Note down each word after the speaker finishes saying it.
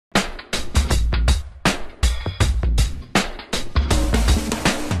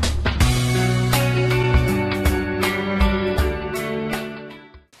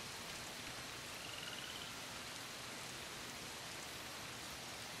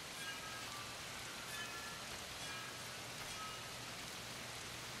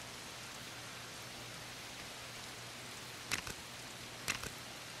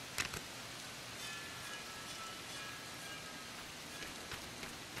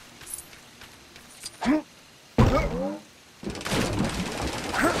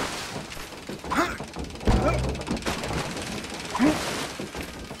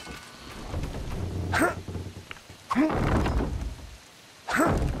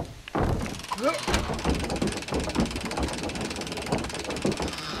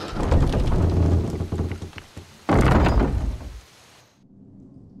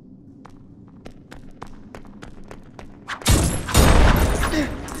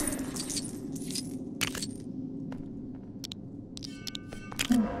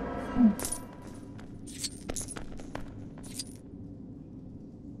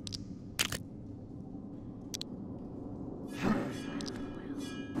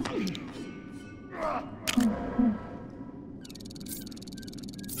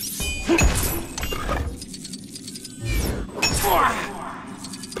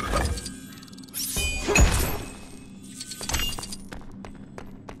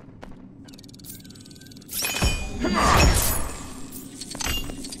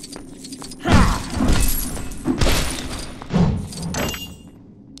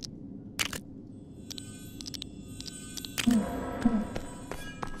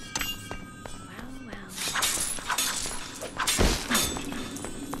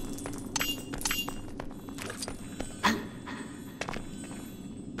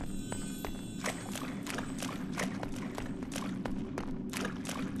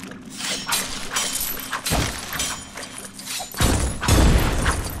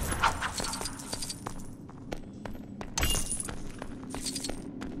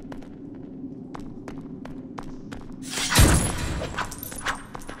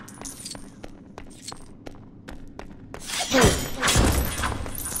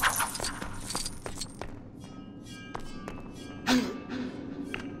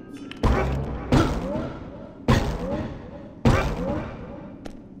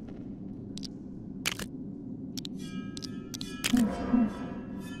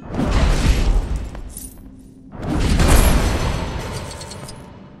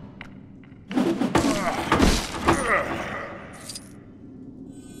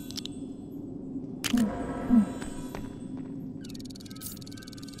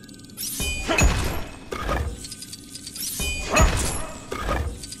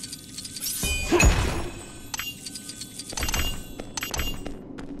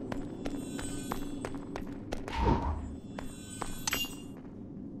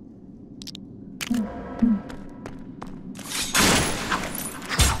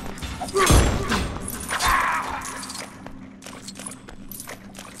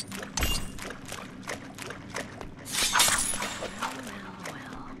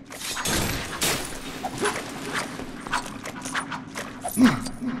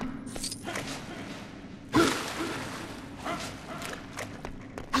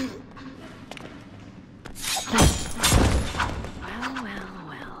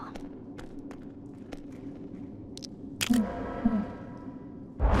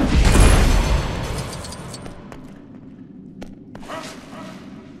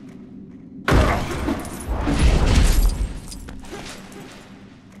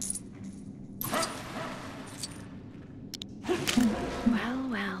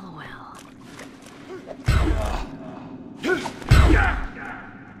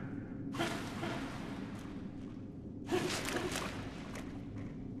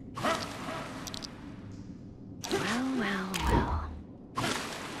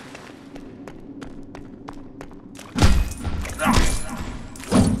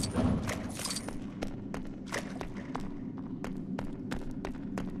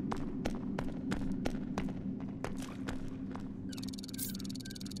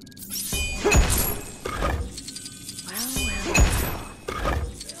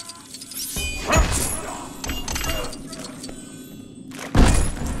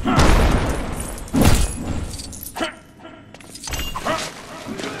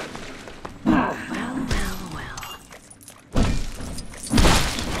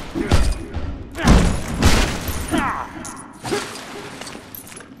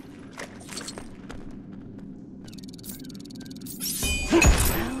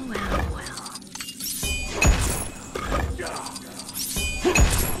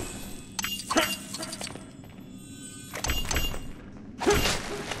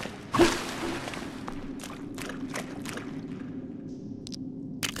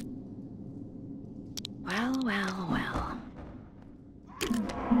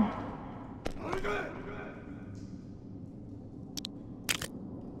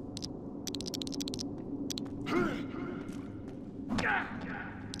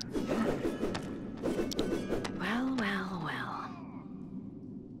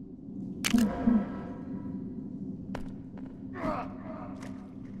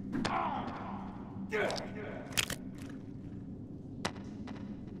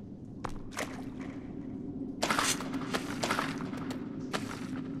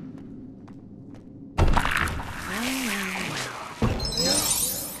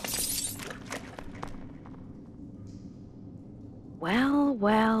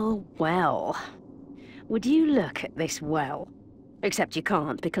Well, would you look at this well? Except you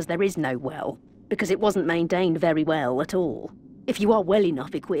can't, because there is no well. Because it wasn't maintained very well at all. If you are well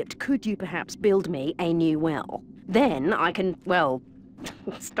enough equipped, could you perhaps build me a new well? Then I can, well,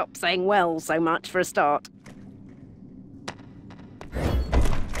 stop saying well so much for a start.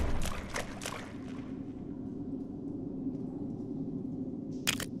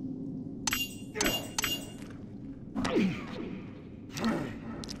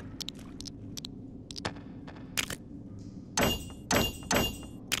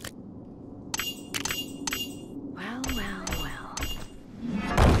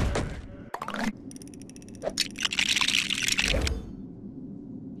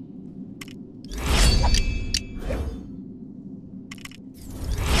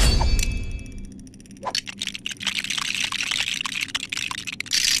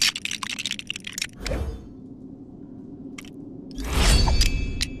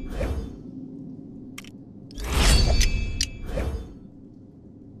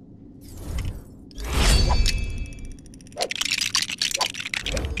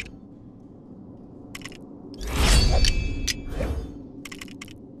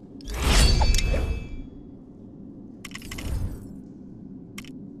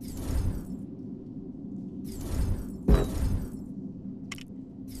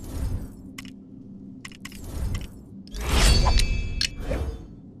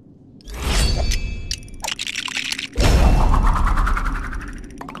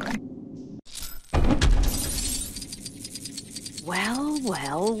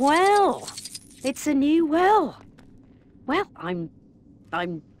 Well, it's a new well. Well, I'm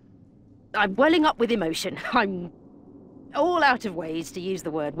welling up with emotion. I'm all out of ways to use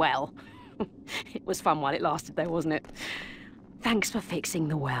the word well. It was fun while it lasted though, wasn't it? Thanks for fixing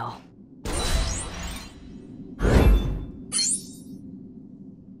the well.